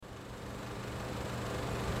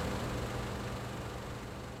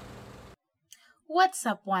What's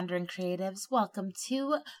up, wandering creatives? Welcome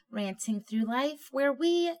to Ranting Through Life, where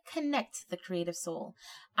we connect the creative soul.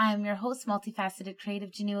 I'm your host, multifaceted creative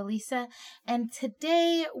Janu Elisa, and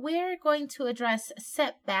today we're going to address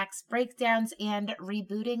setbacks, breakdowns, and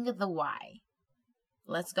rebooting the why.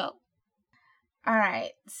 Let's go. All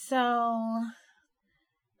right, so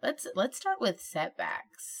let's start with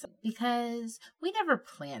setbacks, because we never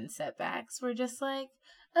plan setbacks. We're just like,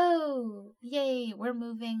 oh, yay, we're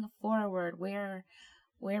moving forward. We're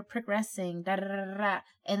progressing, da da da da da.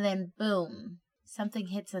 And then boom, something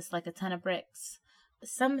hits us like a ton of bricks.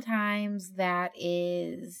 Sometimes that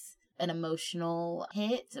is an emotional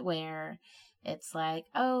hit where it's like,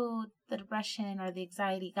 oh, the depression or the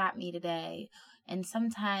anxiety got me today. And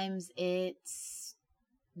sometimes it's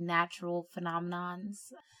natural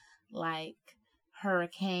phenomenons like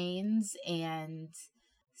hurricanes, and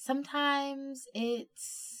sometimes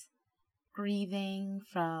it's grieving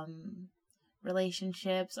from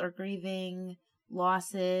relationships or grieving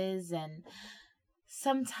losses, and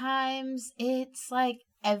sometimes it's like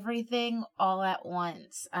everything all at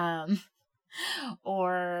once,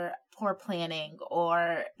 or poor planning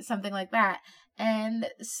or something like that. And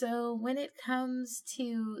so when it comes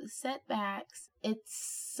to setbacks,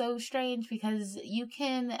 it's so strange because you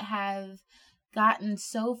can have gotten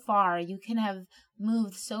so far, you can have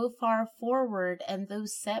moved so far forward, and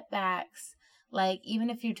those setbacks, like even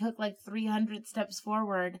if you took like 300 steps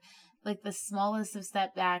forward, like the smallest of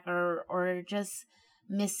step back or just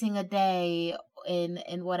missing a day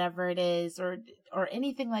in whatever it is or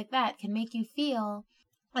anything like that can make you feel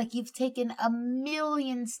like you've taken a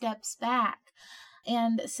million steps back.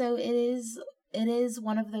 And so it is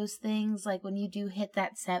one of those things, like when you do hit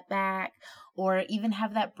that setback or even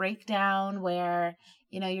have that breakdown where,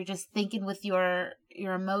 you're just thinking with your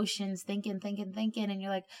emotions, thinking, and you're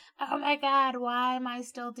like, oh my God, why am I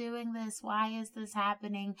still doing this? Why is this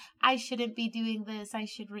happening? I shouldn't be doing this. I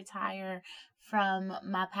should retire from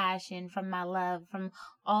my passion, from my love, from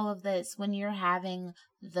all of this. When you're having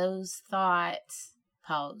those thoughts,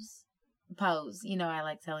 pause. I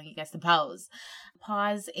like telling you guys to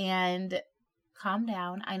pause and calm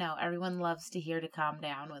down. I know everyone loves to hear to calm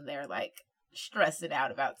down when they're like stressing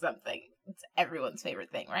out about something. It's everyone's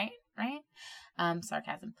favorite thing, right?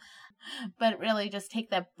 Sarcasm. But really just take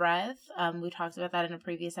that breath. We talked about that in a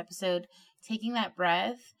previous episode. Taking that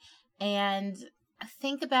breath and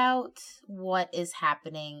think about what is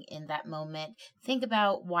happening in that moment. Think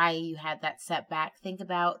about why you had that setback. Think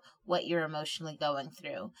about what you're emotionally going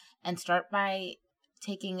through, and start by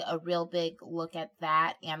taking a real big look at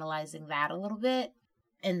that, analyzing that a little bit,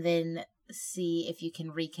 and then see if you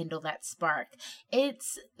can rekindle that spark.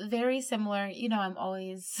 It's very similar. I'm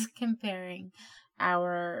always comparing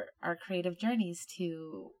our creative journeys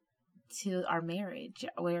to our marriage.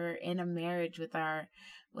 We're in a marriage with our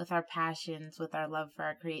passions, with our love for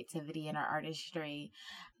our creativity and our artistry.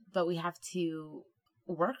 But we have to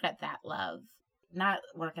work at that love, not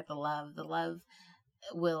work at the love. The love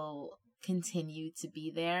will continue to be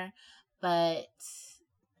there, but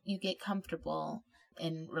you get comfortable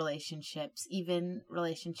in relationships, even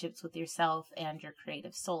relationships with yourself and your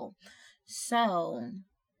creative soul. So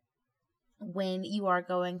when you are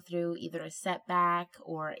going through either a setback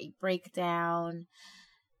or a breakdown,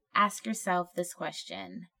 ask yourself this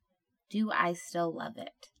question: do I still love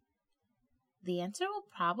it? The answer will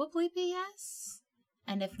probably be yes.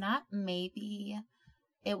 And if not, maybe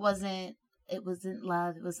it wasn't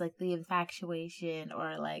love. It was like the infatuation,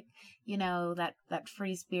 or like, that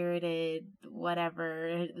free-spirited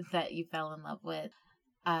whatever that you fell in love with,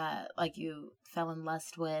 like you fell in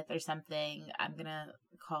lust with or something. I'm gonna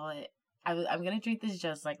call it, I'm gonna treat this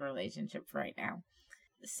just like a relationship for right now.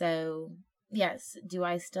 So yes, do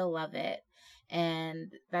I still love it?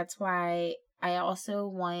 And that's why I also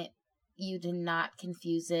want you to not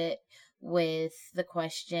confuse it with the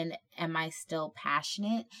question, am I still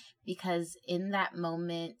passionate? Because in that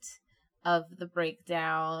moment of the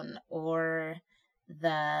breakdown or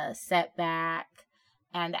the setback,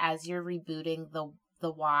 and as you're rebooting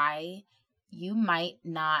the why, you might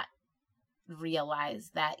not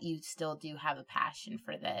realize that you still do have a passion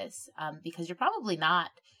for this, because you're probably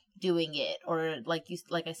not doing it, or like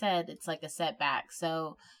I said, it's like a setback.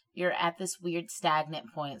 So you're at this weird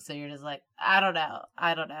stagnant point. So you're just like, I don't know.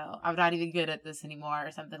 I'm not even good at this anymore,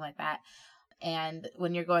 or something like that. And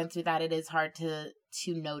when you're going through that, it is hard to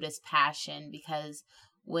notice passion, because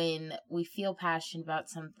when we feel passionate about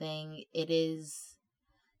something, it is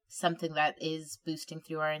something that is boosting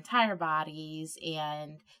through our entire bodies.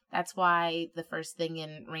 And that's why the first thing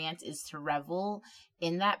in Rant is to revel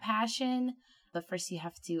in that passion. But first you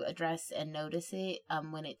have to address and notice it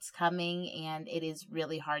when it's coming, and it is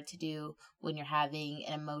really hard to do when you're having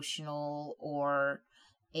an emotional or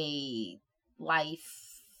a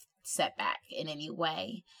life setback in any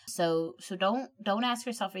way. So don't ask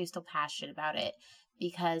yourself, are you still passionate about it?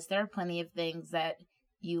 Because there are plenty of things that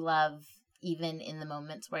you love even in the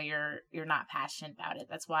moments where you're not passionate about it.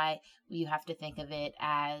 That's why you have to think of it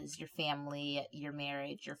as your family, your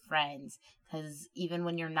marriage, your friends, because even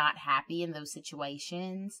when you're not happy in those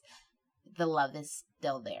situations, the love is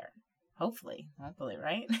still there. Hopefully,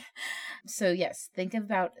 right? So yes, think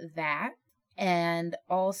about that. And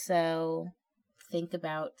also think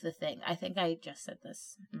about the thing. I think I just said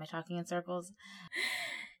this. Am I talking in circles?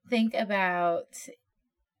 Think about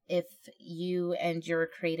if you and your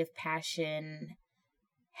creative passion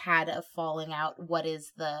had a falling out, what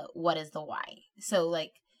is the why? So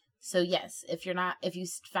yes, if you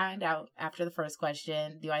find out after the first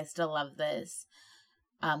question, do I still love this?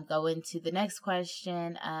 Go into the next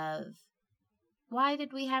question of, why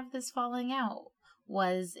did we have this falling out?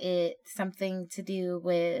 Was it something to do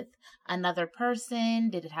with another person?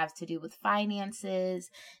 Did it have to do with finances?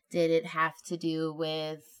 Did it have to do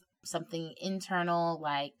with something internal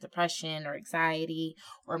like depression or anxiety?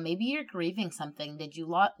 Or maybe you're grieving something. Did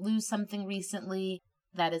you lose something recently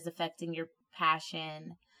that is affecting your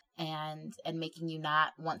passion and making you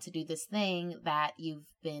not want to do this thing that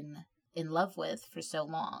you've been in love with for so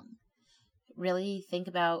long? Really think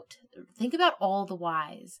about all the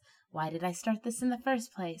whys. Why did I start this in the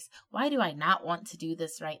first place? Why do I not want to do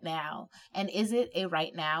this right now? And is it a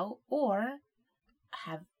right now, or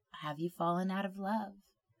have you fallen out of love?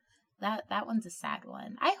 That one's a sad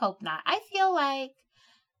one. I hope not. I feel like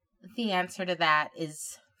the answer to that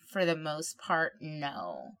is, for the most part,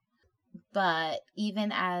 no. But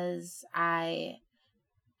even as I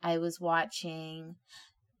was watching,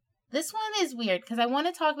 this one is weird because I want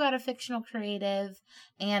to talk about a fictional creative,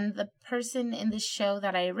 and the person in the show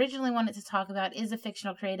that I originally wanted to talk about is a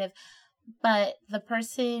fictional creative, but the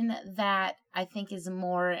person that I think is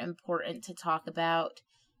more important to talk about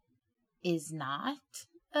is not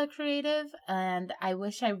a creative, and I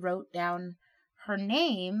wish I wrote down her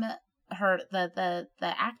name, the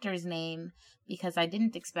actor's name, because I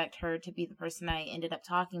didn't expect her to be the person I ended up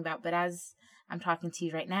talking about. But as I'm talking to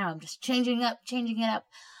you right now, I'm just changing it up.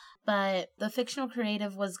 But the fictional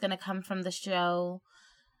creative was going to come from the show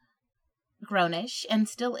Grownish, and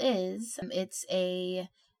still is. It's a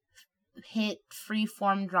hit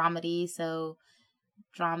freeform dramedy, so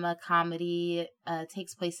drama comedy,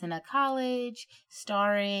 takes place in a college,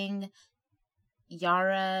 starring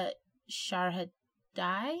Yara Shahrzad.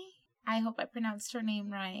 I hope I pronounced her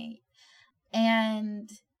name right. And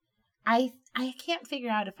I can't figure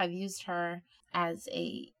out if I've used her as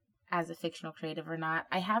a fictional creative or not.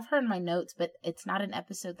 I have her in my notes, but it's not an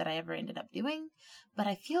episode that I ever ended up doing. But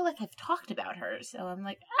I feel like I've talked about her, so I'm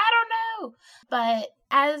like, I don't know. But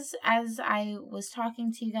as I was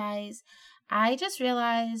talking to you guys, I just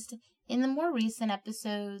realized in the more recent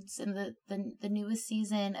episodes, in the newest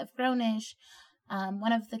season of Grownish,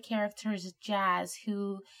 one of the characters, Jazz,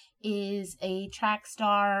 who is a track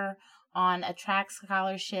star on a track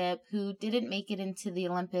scholarship, who didn't make it into the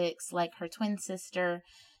Olympics like her twin sister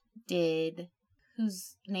did,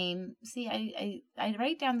 whose name, see, I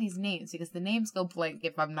write down these names because the names go blank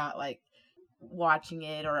if I'm not like watching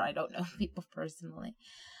it or I don't know people personally.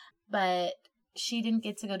 But she didn't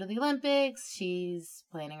get to go to the Olympics. She's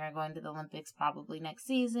planning on going to the Olympics probably next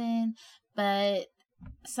season. But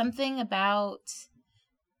something about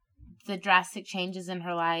the drastic changes in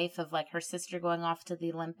her life of like her sister going off to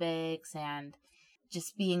the Olympics and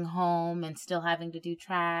just being home and still having to do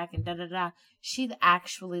track and she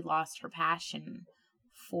actually lost her passion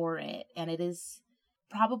for it. And it is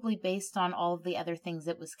probably based on all of the other things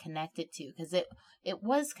it was connected to, because it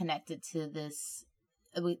was connected to this.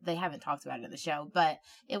 They haven't talked about it in the show, but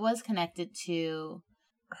it was connected to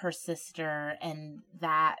her sister and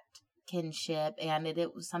that kinship, and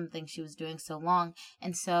it was something she was doing so long.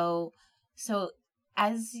 And so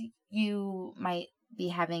as you might be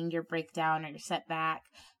having your breakdown or your setback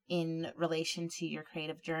in relation to your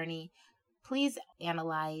creative journey, please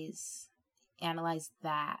analyze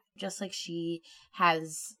that. Just like she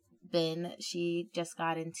has been, she just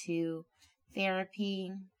got into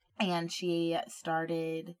therapy, and she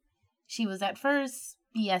was at first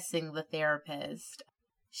BSing the therapist.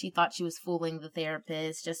 She thought she was fooling the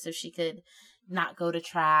therapist just so she could not go to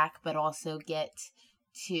track, but also get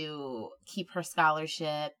to keep her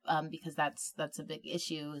scholarship, because that's a big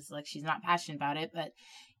issue. Is like she's not passionate about it, but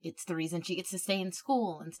it's the reason she gets to stay in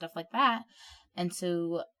school and stuff like that. And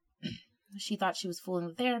so she thought she was fooling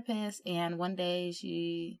the therapist, and one day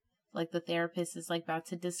the therapist is like about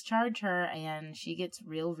to discharge her, and she gets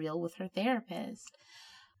real with her therapist,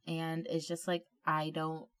 and is just like, I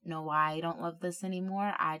don't know why I don't love this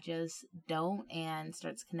anymore. I just don't, and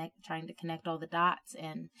starts trying to connect all the dots.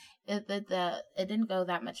 And it didn't go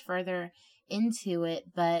that much further into it,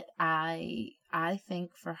 but I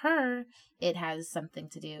think for her it has something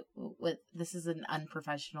to do with, this is an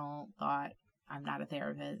unprofessional thought, I'm not a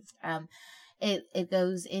therapist. It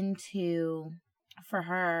goes into, for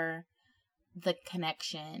her, the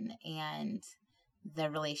connection and the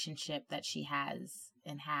relationship that she has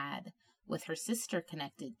and had with her sister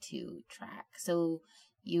connected to track. So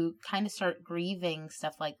you kind of start grieving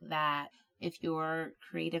stuff like that. If your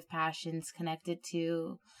creative passion's connected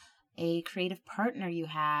to a creative partner you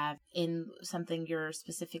have in something you're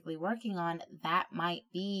specifically working on, that might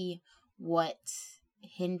be what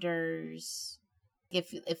hinders,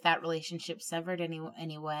 if that relationship severed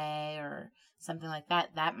anyway or something like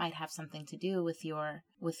that, that might have something to do with your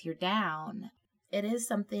down. It is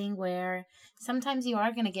something where sometimes you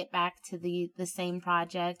are going to get back to the same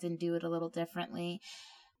project and do it a little differently,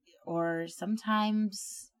 or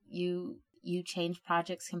sometimes you change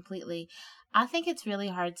projects completely. I think it's really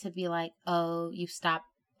hard to be like, oh, you stop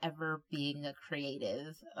ever being a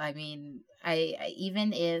creative. I mean, I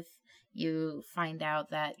even if you find out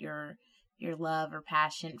that your love or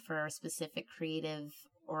passion for a specific creative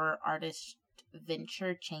or artist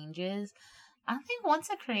venture changes, I think once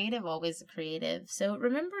a creative, always a creative. So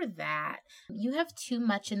remember that. You have too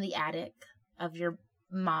much in the attic of your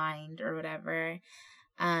mind or whatever,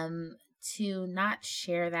 to not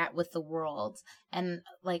share that with the world. And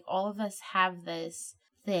like, all of us have this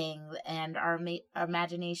thing, and our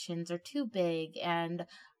imaginations are too big, and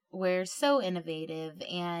we're so innovative,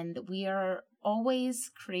 and we are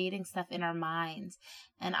always creating stuff in our minds.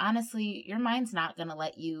 And honestly, your mind's not going to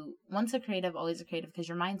let you, once a creative, always a creative, because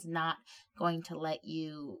your mind's not going to let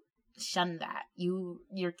you shun that.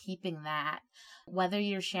 You're keeping that, whether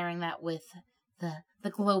you're sharing that with the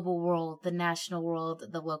global world, the national world,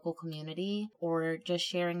 the local community, or just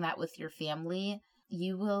sharing that with your family.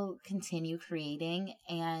 You will continue creating,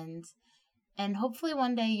 and hopefully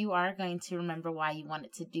one day you are going to remember why you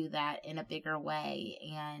wanted to do that in a bigger way,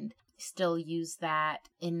 and still use that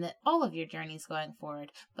in all of your journeys going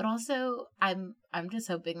forward. But also, I'm just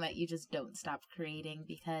hoping that you just don't stop creating,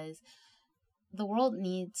 because the world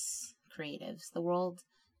needs creatives. The world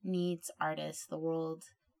needs artists. The world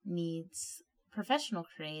needs professional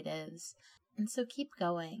creatives. And so keep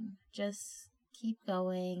going. Just keep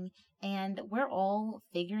going. And we're all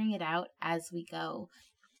figuring it out as we go.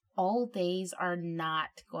 All days are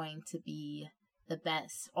not going to be the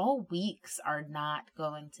best. All weeks are not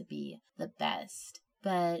going to be the best.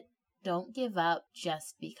 But don't give up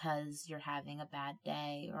just because you're having a bad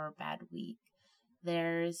day or a bad week.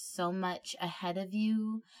 There's so much ahead of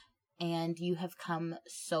you, and you have come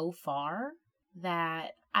so far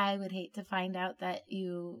that I would hate to find out that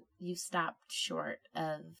you stopped short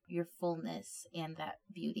of your fullness and that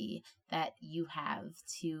beauty that you have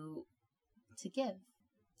to give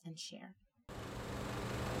and share.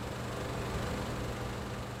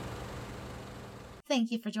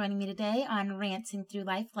 Thank you for joining me today on Ranting Through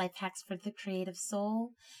Life Hacks for the Creative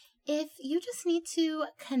Soul. If you just need to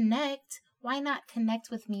connect, why not connect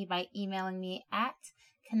with me by emailing me at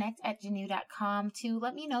connect@janu.com to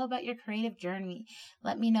let me know about your creative journey.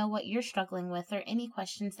 Let me know what you're struggling with, or any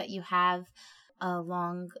questions that you have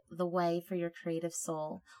along the way for your creative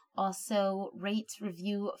soul. Also, rate,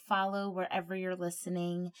 review, follow wherever you're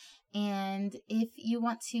listening. And if you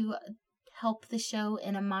want to help the show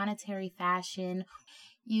in a monetary fashion,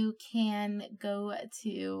 you can go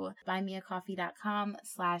to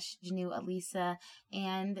buymeacoffee.com/JanuAlisa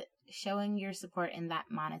and showing your support in that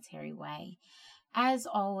monetary way. As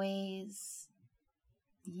always,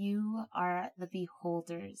 you are the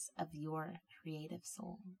beholders of your creative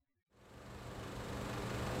soul.